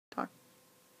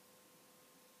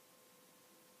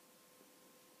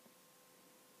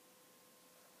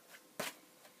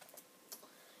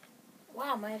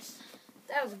Wow, Midas,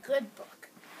 that was a good book.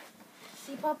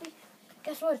 See, puppy?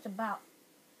 Guess what it's about?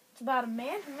 It's about a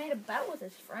man who made a bet with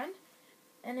his friend,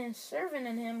 and his servant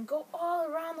and him go all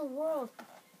around the world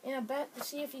in a bet to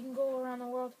see if he can go around the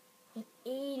world in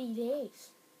 80 days.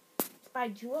 It's by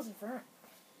Jules Verne.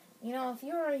 You know, if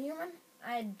you were a human,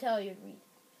 I'd tell you to read it,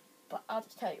 but I'll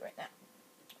just tell you right now.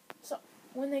 So,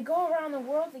 when they go around the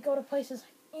world, they go to places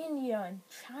like India and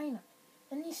China,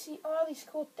 and you see all these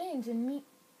cool things and meet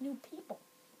new people.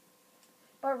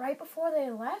 But right before they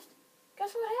left,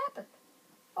 guess what happened?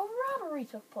 A robbery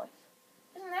took place.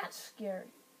 Isn't that scary?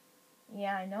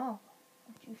 Yeah, I know.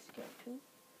 Aren't you scared too?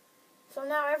 So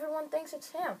now everyone thinks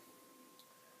it's him.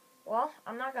 Well,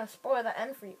 I'm not going to spoil the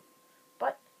end for you.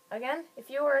 But, again, if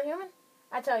you were a human,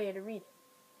 I tell you to read it.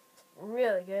 It's a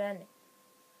really good ending.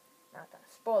 Not going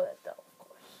to spoil it, though.